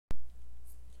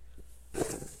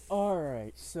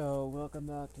So, welcome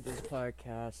back to this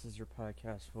podcast. This is your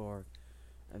podcast for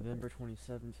November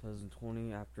 27th,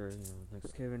 2020, after,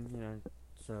 Thanksgiving,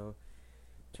 So,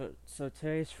 so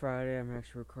today's Friday. I'm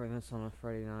actually recording this on a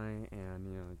Friday night,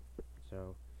 and,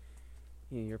 so,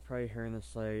 you're probably hearing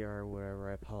this late or whatever.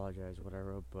 I apologize,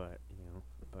 whatever, but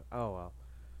oh well.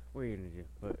 What are you gonna do?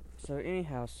 But, so,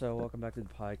 anyhow, welcome back to the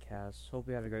podcast. Hope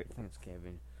you had a great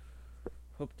Thanksgiving.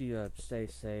 Hope you stay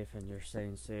safe and you're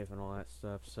staying safe and all that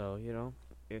stuff. So,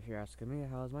 if you're asking me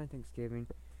how was my Thanksgiving,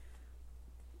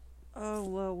 oh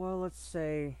well, let's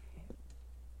say,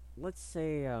 it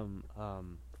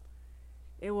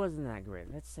wasn't that great.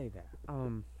 Let's say that. I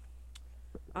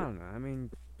don't know. I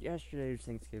mean, yesterday was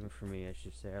Thanksgiving for me. I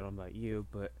should say. I don't know about you,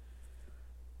 but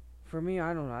for me,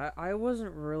 I don't know. I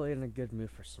wasn't really in a good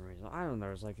mood for some reason. I don't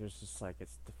know. It's just like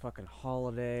it's the fucking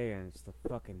holiday and it's the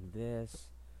fucking this.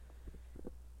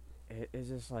 It's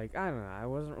just like I don't know. I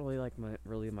wasn't really like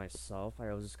really myself.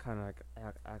 I was just kind of like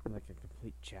acting like a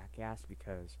complete jackass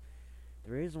because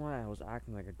the reason why I was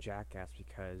acting like a jackass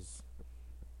because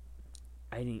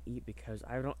I didn't eat because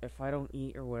I don't if I don't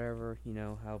eat or whatever,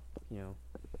 how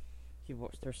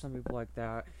people there's some people like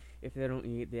that. If they don't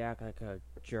eat, they act like a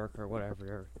jerk or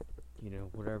whatever,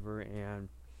 whatever. And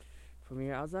for me,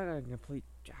 I was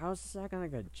just acting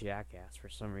like a jackass for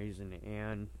some reason,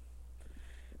 and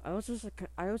I was just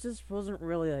wasn't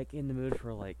really like in the mood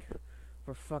for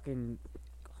fucking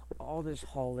all this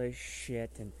holiday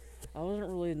shit, and I wasn't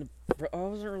really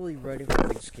ready for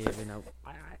Thanksgiving.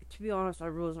 To be honest, I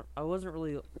wasn't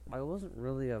really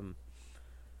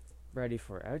ready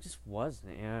for it. I just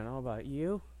wasn't. And I don't know about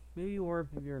you. Maybe you were,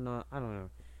 maybe you're not. I don't know.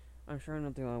 I'm sure I'm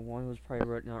not the only one who's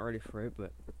probably not ready for it,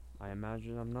 but I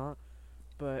imagine I'm not.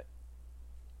 But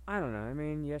I don't know. I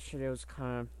mean, yesterday was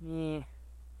kind of meh.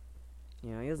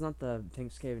 It was not the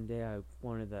Thanksgiving day I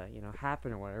wanted to,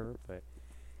 happen or whatever, but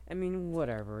I mean,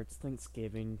 whatever. It's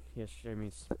Thanksgiving. Yesterday, I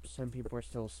mean, some people are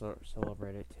still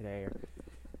celebrate it today, or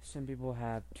some people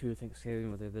have two Thanksgiving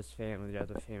with this family, the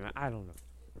other family. I don't know.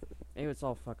 Maybe it's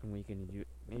all fucking weekend to do.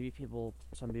 Maybe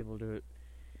some people do it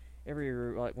every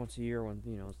year, like once a year when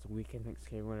it's the weekend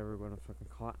Thanksgiving, whatever we're gonna fucking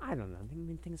call it. I don't know. I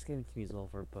mean, Thanksgiving to me is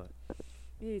over, but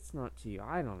maybe it's not to you.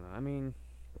 I don't know. I mean,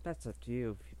 that's up to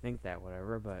you if you think that,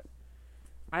 whatever. But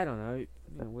I don't know.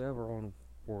 We have our own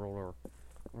world or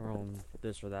our own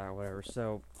this or that or whatever.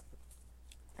 So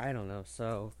I don't know.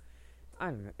 So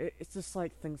I don't know. It's just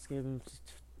like Thanksgiving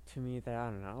to me that I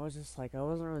don't know. I was just like I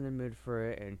wasn't really in the mood for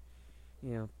it, and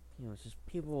it's just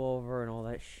people over and all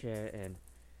that shit, and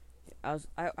I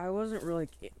wasn't really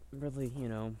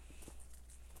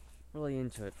really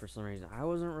into it for some reason. I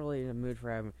wasn't really in the mood for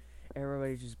having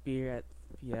everybody just be at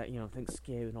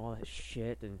Thanksgiving and all that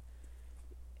shit, and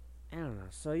I don't know.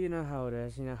 So you know how it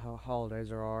is. You know how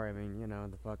holidays are. I mean,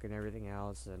 the fucking everything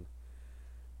else, and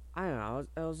I don't know.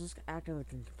 I was just acting like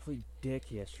a complete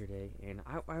dick yesterday, and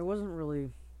I wasn't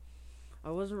really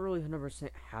 100%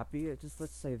 happy. Just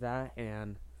let's say that,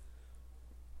 and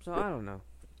so I don't know.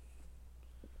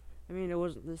 I mean,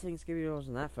 this Thanksgiving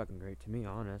wasn't that fucking great to me,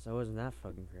 honest. I wasn't that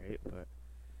fucking great, but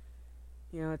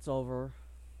it's over.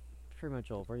 It's pretty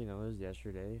much over. It was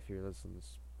yesterday. If you're listening to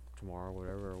this tomorrow,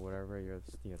 whatever, or whatever,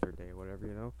 it's the other day,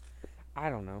 whatever. I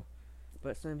don't know,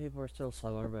 but some people are still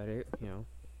celebrating it. I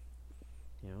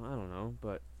don't know,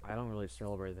 but I don't really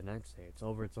celebrate the next day. It's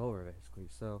over. It's over, basically.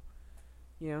 So,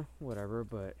 whatever.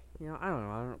 But I don't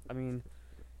know. I mean,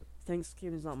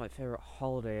 Thanksgiving's not my favorite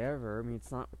holiday ever. I mean,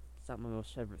 it's not my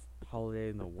most favorite holiday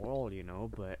in the world.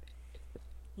 But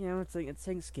it's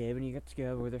Thanksgiving. You get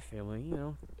together with your family.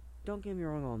 Don't get me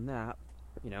wrong on that.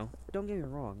 Don't get me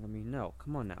wrong. I mean, no,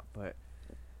 come on now. But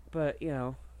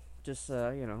just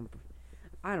I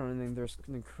don't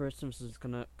think Christmas is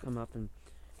gonna come up in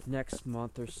next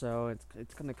month or so.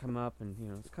 It's gonna come up, and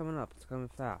it's coming up. It's coming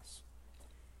fast.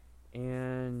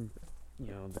 And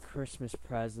the Christmas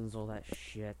presents, all that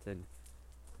shit,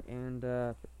 and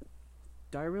do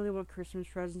I really want Christmas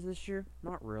presents this year?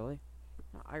 Not really.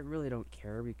 I really don't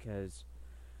care because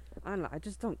I don't know. I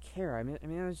just don't care. I mean,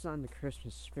 I was not in the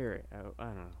Christmas spirit. I don't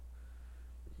know.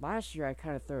 Last year, I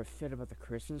kind of threw a fit about the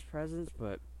Christmas presents,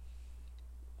 but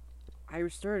I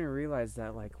was starting to realize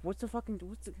that, like, who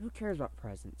cares about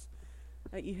presents?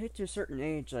 Like, you hit to a certain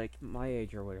age, like my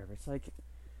age or whatever. It's like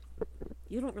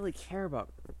you don't really care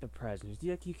about the presents.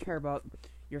 You care about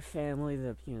your family,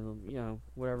 the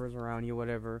whatever's around you,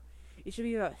 whatever. It should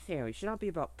be about family. It should not be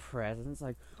about presents.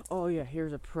 Like, oh yeah,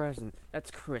 here's a present.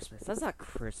 That's Christmas. That's not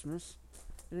Christmas.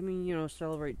 I mean,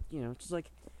 celebrate. Just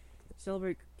like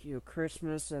celebrate.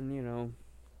 Christmas and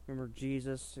remember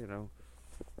Jesus.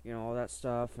 All that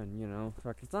stuff and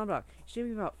fucking. It's not about. It should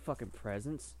be about fucking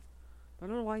presents. I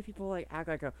don't know why people like act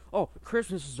like oh,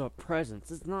 Christmas is about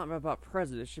presents. It's not about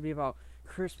presents. It should be about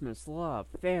Christmas, love,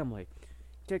 family,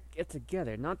 to get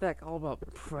together. Not that all about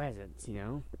presents, you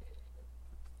know.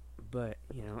 But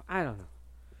you know, I don't know.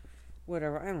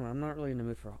 Whatever. I don't know. I'm not really in the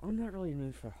mood for. I'm not really in the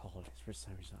mood for holidays for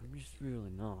some reason. I'm just really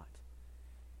not.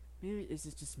 Maybe is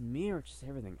it just me or just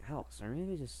everything else, or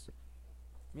maybe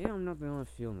I'm not the only one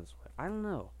feeling this way. I don't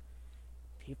know.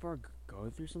 People are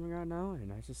going through something right now,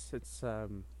 and it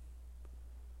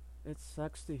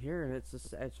sucks to hear, and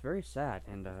it's very sad,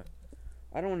 and I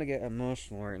don't want to get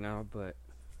emotional right now, but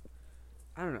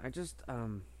I don't know. I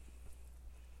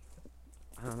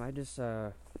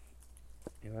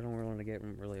don't really want to get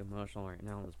really emotional right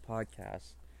now on this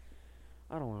podcast.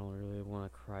 I don't really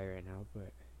want to cry right now,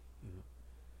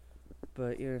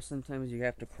 you know, sometimes you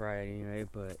have to cry anyway.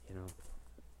 But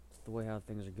the way how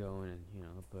things are going, and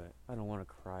but I don't want to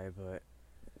cry, but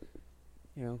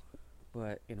you know,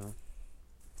 but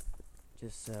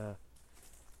just it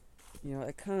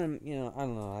kind of I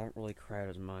don't know. I haven't really cried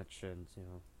as much, and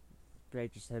the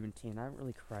age of 17, I haven't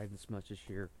really cried this much this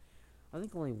year. I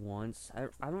think only once.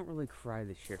 I don't really cry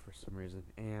this year for some reason,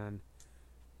 and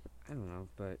I don't know,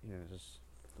 but just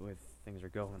the way things are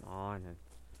going on, and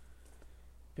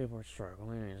people are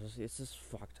struggling, and it's just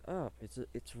fucked up.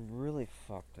 It's really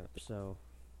fucked up. So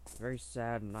very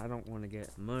sad, and I don't want to get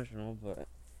emotional, but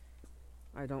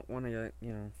I don't want to get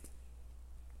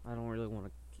I don't really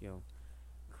want to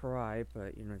cry,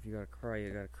 but if you gotta cry, you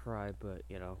gotta cry, but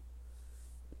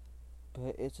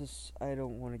but it's just I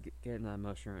don't want to get in that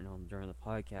emotion right now during the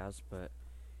podcast, but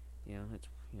it's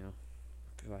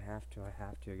if I have to, I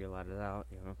have to get it out,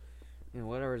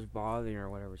 whatever's bothering or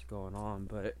whatever's going on,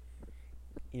 but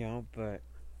but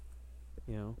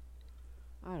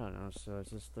I don't know. So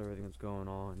it's just everything that's going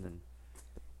on,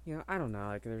 and I don't know.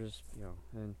 Like there's just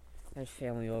and I had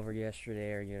family over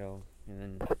yesterday, or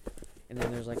and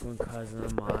then there's like one cousin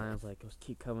of mine was like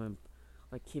keep him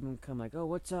coming like, oh,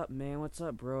 what's up, man, what's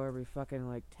up, bro, every fucking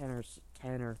like 10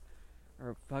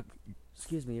 or fuck,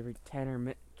 excuse me, every 10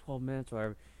 or 12 minutes or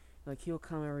whatever. Like he'll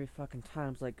come every fucking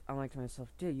time. It's like I'm like to myself,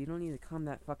 dude, you don't need to come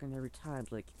that fucking every time.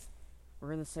 It's like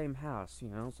we're in the same house,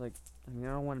 It's like, I mean, I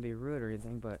don't want to be rude or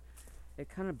anything, but it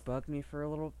kind of bugged me for a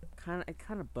little. It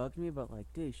kind of bugged me, but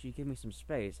like, dude, you give me some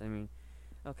space. I mean,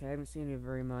 okay, I haven't seen you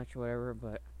very much, or whatever,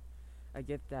 but I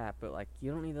get that. But like,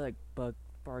 you don't need to like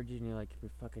barge in you like every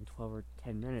fucking 12 or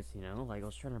 10 minutes, Like I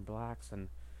was trying to relax, and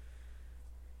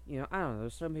I don't know.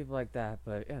 There's some people like that,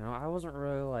 but I wasn't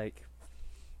really like.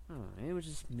 I don't know. It was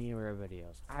just me or everybody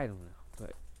else. I don't know,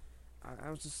 but I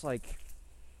was just like,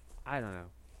 I don't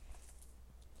know.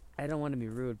 I don't want to be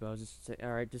rude, but I was just say,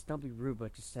 all right, just don't be rude,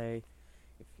 but just say,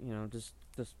 if just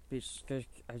be,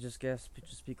 I just guess,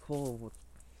 just be cool with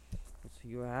who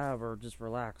you have, or just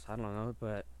relax. I don't know,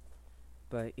 but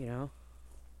I don't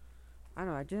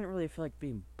know. I didn't really feel like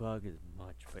being bugged as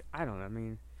much, but I don't know. I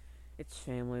mean, it's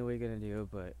family. What are you gonna do?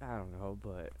 But I don't know.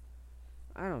 But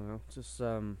I don't know. Just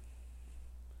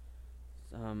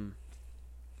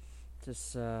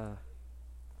just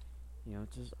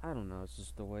just I don't know. It's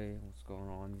just the way what's going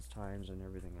on these times and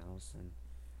everything else, and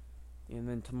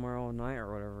then tomorrow night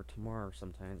or whatever, tomorrow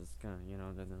sometimes it's gonna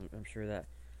I'm sure that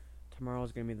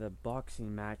tomorrow's gonna be the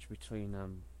boxing match between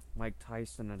Mike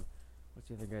Tyson and what's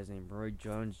the other guy's name, Roy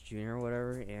Jones Jr. or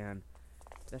whatever, and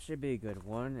that should be a good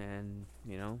one. And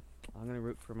I'm gonna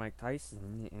root for Mike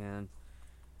Tyson, and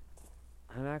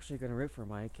I'm actually gonna root for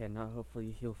Mike, and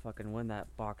hopefully he'll fucking win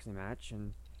that boxing match.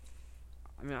 And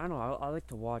I mean, I don't know. I like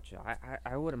to watch it.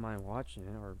 I wouldn't mind watching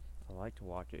it, or I like to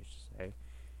watch it, I should say.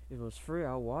 If it was free,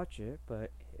 I'll watch it,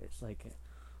 but it's like,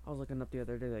 I was looking up the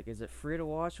other day, like, is it free to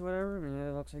watch or whatever? I mean,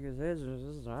 it looks like it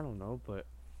is, I don't know, but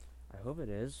I hope it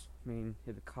is. I mean,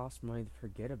 if it costs money,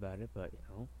 forget about it, but,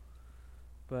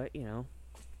 but, I don't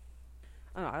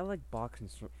know, I like boxing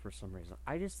for some reason.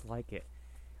 I just like it.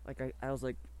 Like, I was,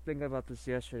 like, thinking about this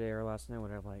yesterday or last night,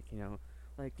 whatever, like,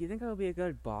 like, do you think I would be a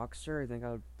good boxer? Or do you think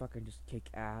I would fucking just kick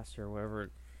ass or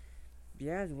whatever?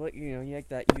 Yeah, what you like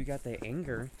that? You got the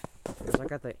anger, because I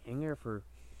got the anger for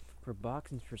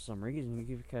boxing for some reason.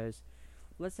 Because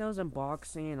let's say I was in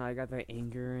boxing and I got the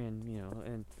anger and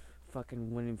and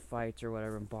fucking winning fights or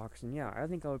whatever in boxing. Yeah, I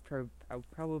think I would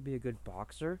probably be a good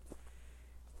boxer,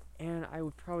 and I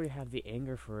would probably have the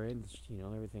anger for it and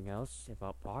everything else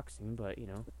about boxing. But I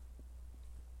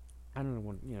don't know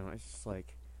when it's just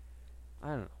like. I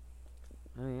don't know.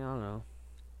 I mean, I don't know.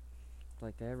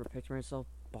 Like, I ever picture myself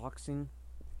boxing,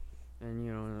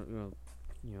 and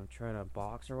try to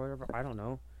box or whatever. I don't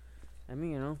know. I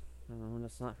mean,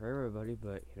 that's not for everybody,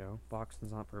 but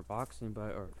boxing's not for boxing,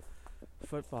 but or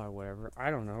football or whatever. I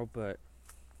don't know, but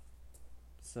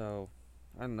so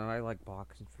I don't know. I like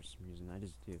boxing for some reason. I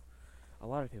just do. A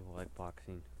lot of people like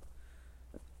boxing.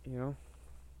 You know.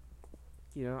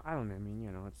 I don't know. I mean,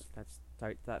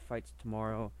 that fight's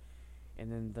tomorrow,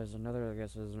 and then there's another. I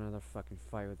guess there's another fucking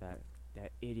fight with that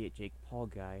idiot Jake Paul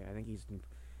guy. I think he's.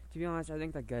 To be honest, I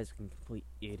think that guy's a complete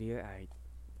idiot.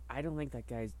 I don't think that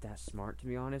guy's that smart. To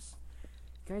be honest,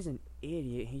 the guy's an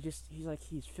idiot.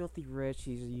 He's filthy rich.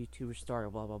 He's a YouTuber star.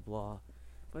 Blah blah blah.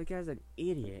 But the guy's an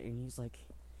idiot, and he's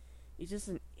just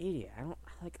an idiot. I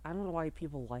don't know why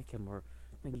people like him or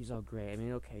think he's all great. I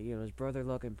mean, okay, his brother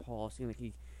Logan Paul seemed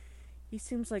like he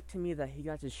seems like to me that he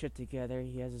got his shit together.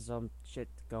 He has his own shit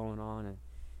going on,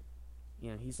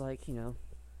 and he's like, he's a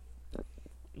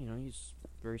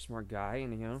very smart guy,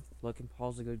 and Logan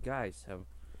Paul's a good guy. So,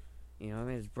 I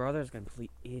mean, his brother's a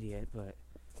complete idiot, but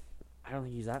I don't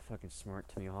think he's that fucking smart,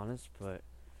 to be honest. But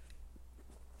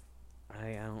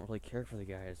I don't really care for the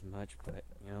guy as much. But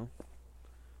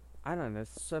I don't know.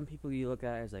 Some people you look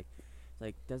at as like,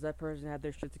 does that person have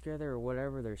their shit together or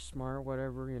whatever? They're smart,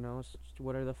 whatever,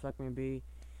 whatever the fuck may be.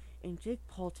 And Jake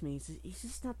Paul, to me, he's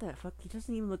just not that fuck. He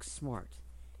doesn't even look smart.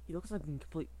 He looks like a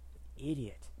complete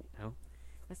idiot,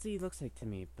 That's what he looks like to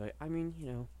me. But, I mean,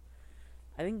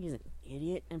 I think he's an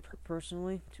idiot, and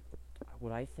personally,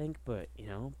 what I think, but, I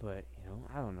don't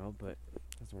know, but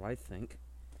that's what I think.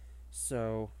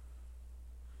 So,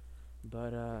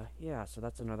 but, yeah, so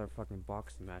that's another fucking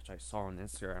boxing match I saw on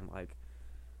Instagram.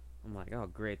 I'm like, oh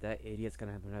great, that idiot's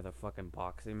gonna have another fucking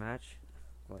boxing match.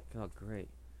 Like, oh great.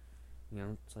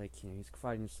 It's like, he's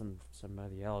fighting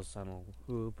somebody else, I don't know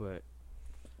who, but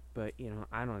I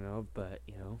don't know, but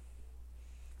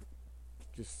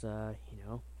just but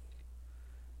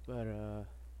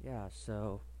yeah,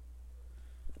 so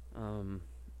I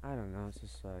don't know, it's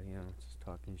just it's just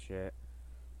talking shit.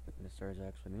 And the stars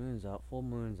actually, moon's out, full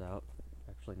moon's out,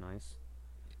 actually nice.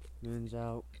 Moon's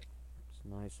out, it's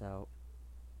nice out.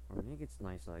 Or I think it's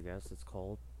nice, I guess. It's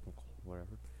cold.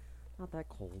 Whatever. Not that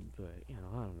cold, but, I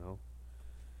don't know.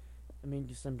 I mean,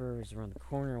 December is around the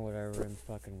corner or whatever, and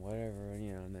fucking whatever,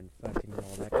 and then fucking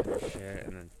all that kind of shit,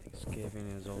 and then Thanksgiving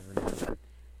is over now.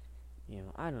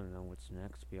 I don't know what's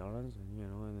next, to be honest, and,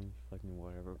 and then fucking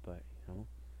whatever, but,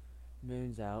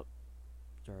 moon's out.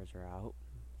 Stars are out.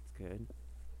 It's good.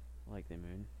 I like the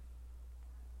moon.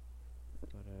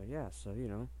 But, yeah, so,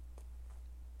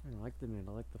 I don't like the moon.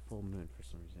 I like the full moon for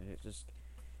some reason.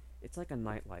 It's like a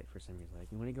nightlight for some reason.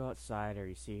 Like when you go outside or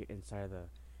you see inside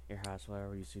of your house,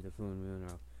 whatever, you see the full moon,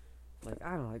 or like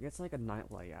I don't know, like it's like a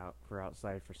nightlight out for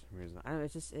outside for some reason. I don't know,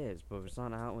 it just is. But if it's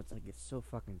not out, it's so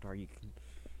fucking dark. You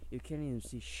can't even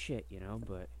see shit,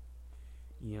 But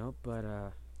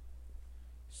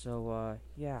so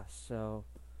yeah,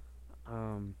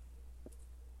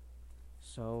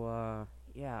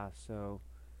 yeah, so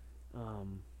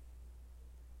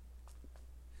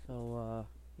but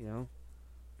yeah.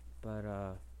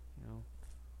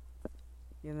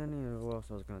 Then what else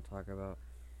I was gonna talk about?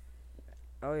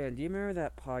 Oh yeah, do you remember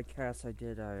that podcast I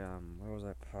did? What was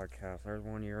that podcast? I heard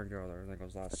 1 year ago. I think it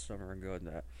was last summer ago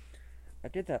that I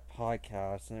did that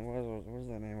podcast, and what was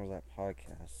the name of that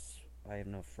podcast? I Have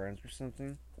No Friends or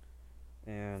something.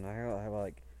 And I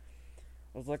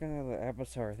was looking at the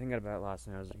episode, thinking about it last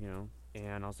night.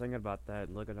 And I was thinking about that,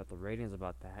 and looking at the ratings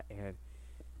about that, and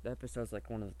the episode's like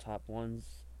one of the top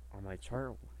ones on my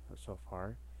chart so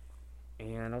far.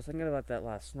 And I was thinking about that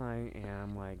last night, and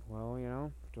I'm like,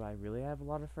 well, do I really have a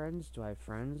lot of friends? Do I have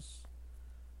friends?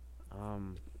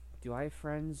 Do I have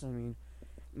friends? I mean,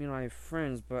 I have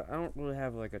friends, but I don't really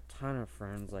have like a ton of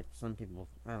friends. Like some people,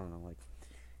 I don't know,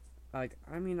 I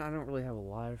don't really have a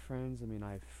lot of friends. I mean,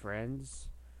 I have friends,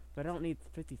 but I don't need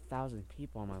 50,000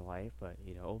 people in my life. But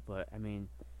I mean,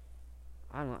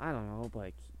 I don't know,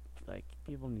 like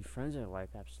people need friends in their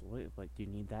life, absolutely. Like, do you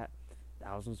need that?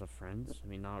 Thousands of friends? I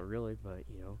mean, not really, but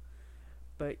do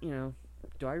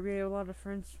I really have a lot of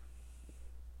friends?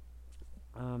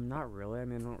 Not really. I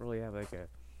mean, I don't really have I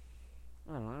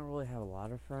don't really have a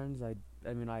lot of friends. I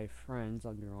mean, I have friends,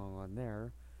 I'll be wrong on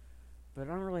there, but I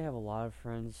don't really have a lot of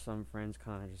friends. Some friends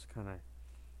kind of,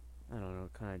 I don't know,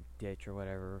 kind of ditch or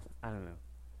whatever. I don't know,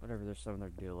 whatever some of their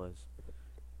deal is.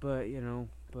 But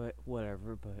but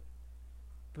whatever.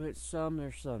 But some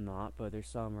there's some not. But there's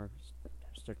some are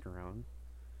sticking around,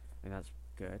 and that's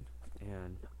good.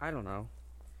 And I don't know.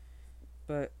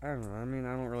 But I don't know. I mean,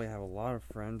 I don't really have a lot of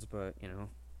friends, but I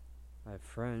have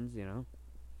friends.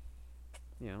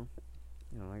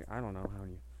 Like I don't know how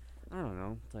many. I don't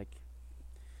know. It's like,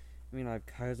 I mean, I have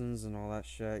cousins and all that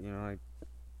shit. I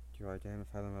do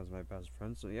identify them as my best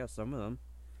friends. So yeah, some of them.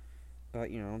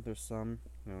 But there's some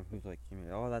who's like,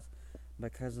 oh, that's my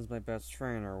cousin's my best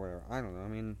friend or whatever. I don't know. I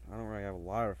mean, I don't really have a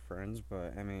lot of friends,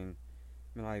 but I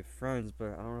have friends,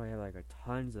 but I don't really have like a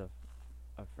tons of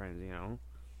friends, you know.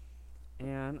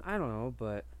 And I don't know,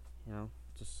 but you know,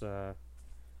 just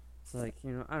it's like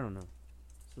I don't know.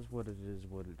 This is what it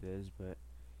is, But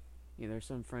there's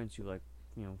some friends who like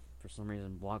for some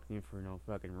reason block me for no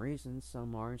fucking reason.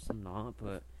 Some are, some not.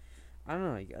 But I don't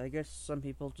know. I guess some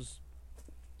people just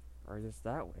are just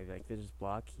that way. Like they just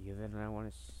block you, then I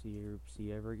want to see you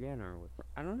ever again, or what?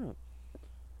 I don't know.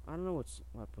 I don't know what's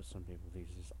up with some people these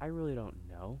days. I really don't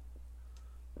know.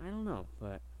 I don't know,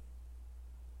 but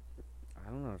I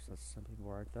don't know. So some people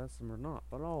are like that, some are not.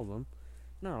 But all of them,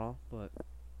 not all, but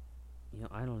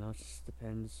I don't know. It just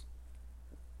depends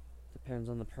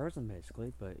on the person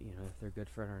basically. But if they're a good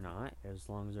friend or not, as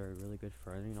long as they're a really good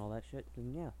friend and all that shit,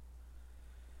 then yeah.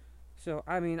 So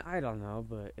I mean, I don't know,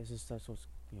 but it's just that's what's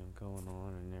going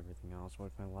on and everything else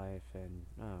with my life, and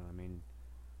I'm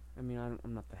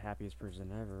not the happiest person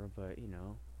ever, but I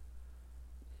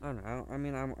don't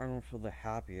know. I don't feel the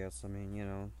happiest.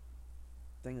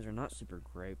 Things are not super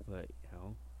great, but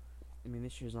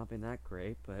this year's not been that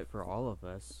great, but for all of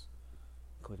us,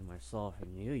 including myself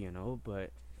and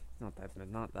but not that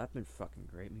been fucking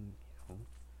great.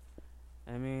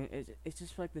 It's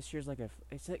just like this year's like it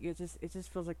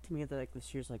just feels like to me that like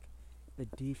this year's like the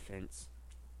defense,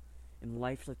 and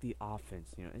life's like the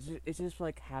offense. It's just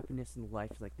like happiness in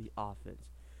life is like the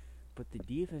offense, but the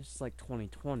defense is like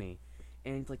 2020,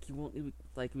 and like you won't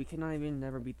like we cannot even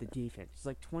never beat the defense. It's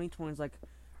like 2020 is like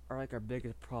our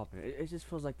biggest problem. It just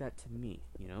feels like that to me.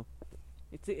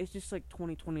 It's just like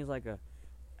 2020 is like a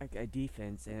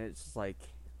defense, and it's just like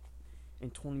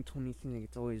in 2020 seems like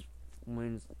it's always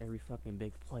wins every fucking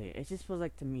big play. It just feels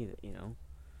like to me that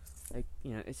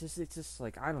it's just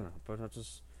like I don't know, but that's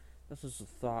just a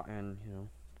thought, and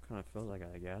kind of feels like it,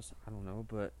 I guess. I don't know,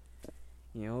 but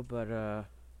we'll go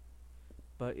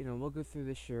through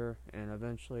this year, and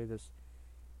eventually this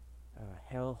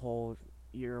hellhole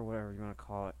year, or whatever you want to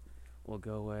call it, will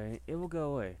go away. It will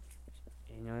go away.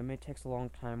 It may take a long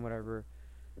time, whatever,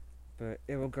 but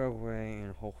it will go away,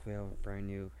 and hopefully I'll have a brand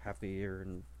new happy year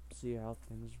and see how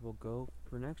things will go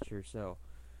for next year.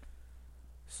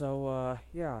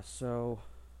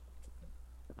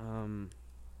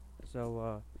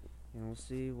 We'll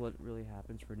see what really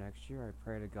happens for next year. I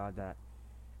pray to God that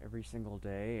every single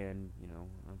day, and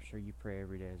I'm sure you pray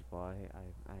every day as well.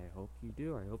 I hope you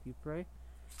do. I hope you pray.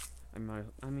 I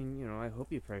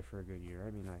hope you pray for a good year. I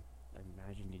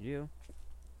imagine you do.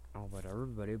 I don't know about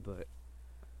everybody, but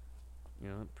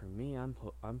for me, I'm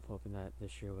hoping that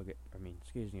this year will get. I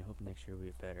hope next year will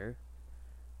get better.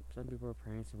 Some people are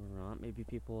praying, some are not. Maybe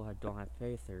people don't have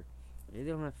faith, or maybe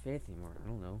they don't have faith anymore. I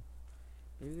don't know.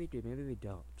 Maybe they do, maybe they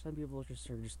don't. Some people just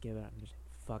give up and just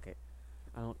fuck it.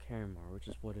 I don't care anymore, which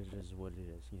is what it is,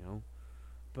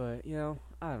 But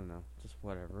I don't know, just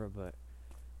whatever.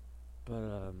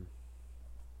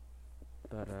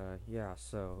 Yeah.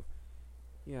 So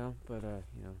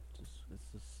just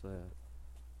it's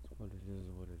what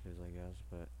it is, I guess.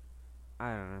 But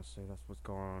I don't know. So that's what's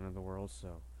going on in the world.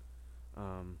 So,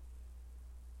 um,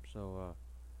 so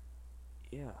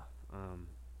yeah.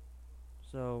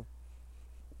 So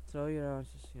it's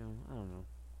just I don't know.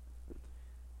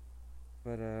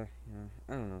 But I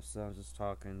don't know. So I was just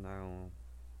talking. I don't know.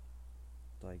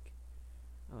 Like,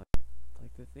 oh,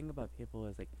 like the thing about people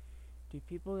is like, do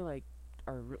people like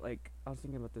like I was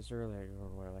thinking about this earlier,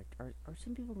 where like are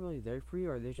some people really there for you,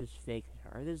 or are they just fake?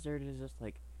 Are they there to just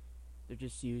like they're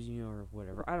just using you or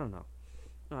whatever? I don't know.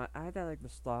 No, I had that like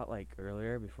this thought like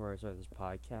earlier before I started this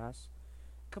podcast.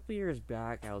 A couple years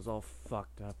back, I was all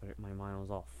fucked up. My mind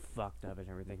was all fucked up and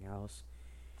everything else.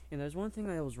 And there's one thing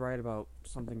I was right about,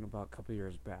 something about a couple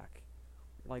years back.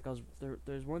 Like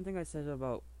there's one thing I said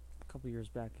about a couple years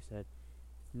back. I said,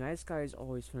 nice guys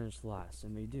always finish last,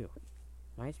 and they do.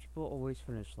 Nice people always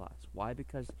finish last. Why?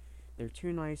 Because they're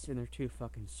too nice and they're too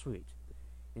fucking sweet.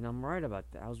 And I'm right about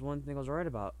that. That was one thing I was right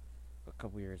about a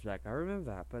couple years back. I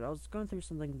remember that. But I was going through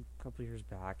something a couple years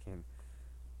back, and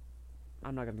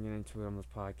I'm not going to get into it on this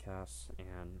podcast.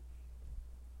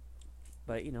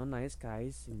 But, nice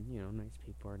guys and, nice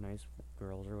people or nice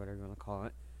girls or whatever you want to call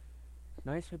it.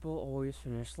 Nice people always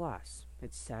finish last.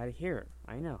 It's sad to hear it.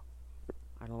 I know.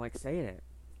 I don't like saying it.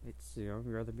 It's, you'd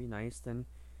rather be nice than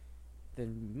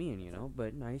mean,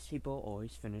 but nice people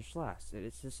always finish last.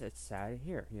 It's sad to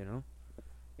hear,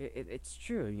 It's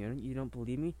true, you don't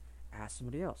believe me? Ask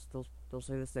somebody else. They'll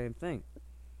say the same thing.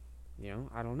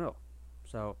 I don't know.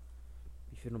 So,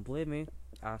 if you don't believe me,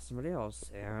 ask somebody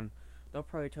else, and they'll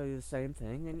probably tell you the same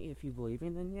thing, and if you believe me,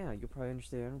 then yeah, you'll probably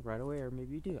understand right away, or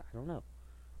maybe you do, I don't know.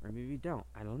 or maybe you don't.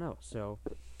 I don't know. So,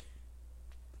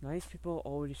 nice people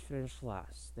always finish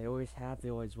last. They always have. They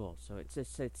always will. So it's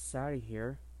sad to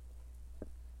hear.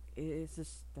 It's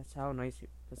just that's how nice.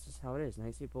 That's just how it is.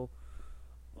 Nice people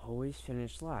always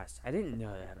finish last. I didn't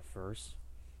know that at first.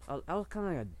 I was kind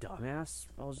of like a dumbass.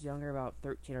 I was younger, about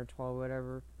 13 or 12,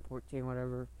 whatever, 14,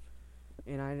 whatever.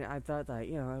 And I thought that,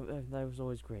 that was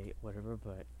always great, whatever.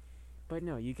 But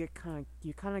no, you kind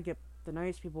of get the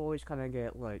nice people always kind of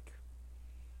get like,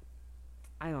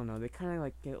 I don't know, they kind of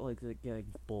like get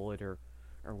bullied or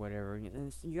whatever.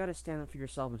 And you got to stand up for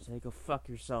yourself and say, go fuck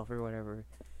yourself or whatever.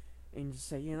 And just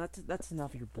say, that's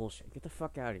enough of your bullshit. Get the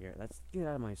fuck out of here. Get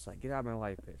out of my sight. Get out of my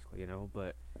life, basically,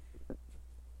 But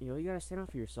you gotta stand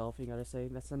up for yourself. You gotta say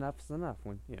that's enough. Is enough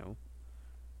when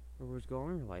where's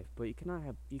going in your life. But you cannot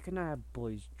have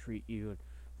bullies treat you and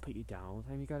put you down all the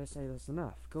time. You gotta say that's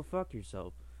enough. Go fuck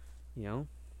yourself.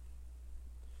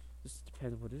 Just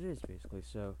depends what it is, basically.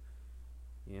 So,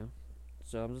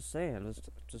 So I'm just saying,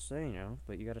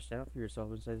 But you gotta stand up for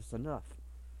yourself and say that's enough.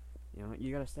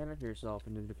 You gotta stand up for yourself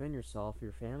and to defend yourself,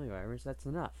 your family, whatever. So that's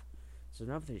enough. So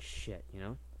enough of this shit,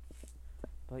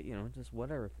 But just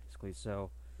whatever, basically.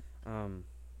 So,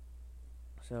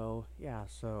 yeah.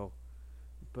 So,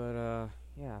 but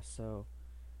yeah. So,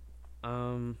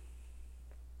 yeah.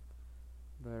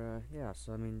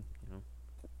 So I mean, I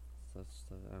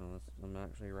don't know. I'm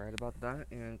actually right about that,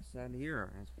 and it's sad to hear.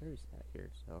 It's very sad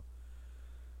here. So,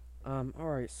 all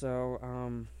right. So,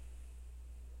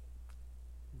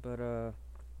 that'll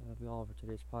be all for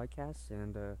today's podcast,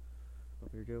 and hope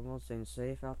you're doing well, staying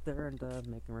safe out there, and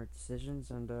making right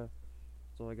decisions, and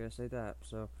that's all I gotta say.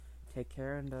 So take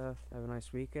care, and have a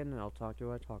nice weekend, and I'll talk to you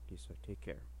when I talk to you. So take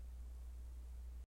care.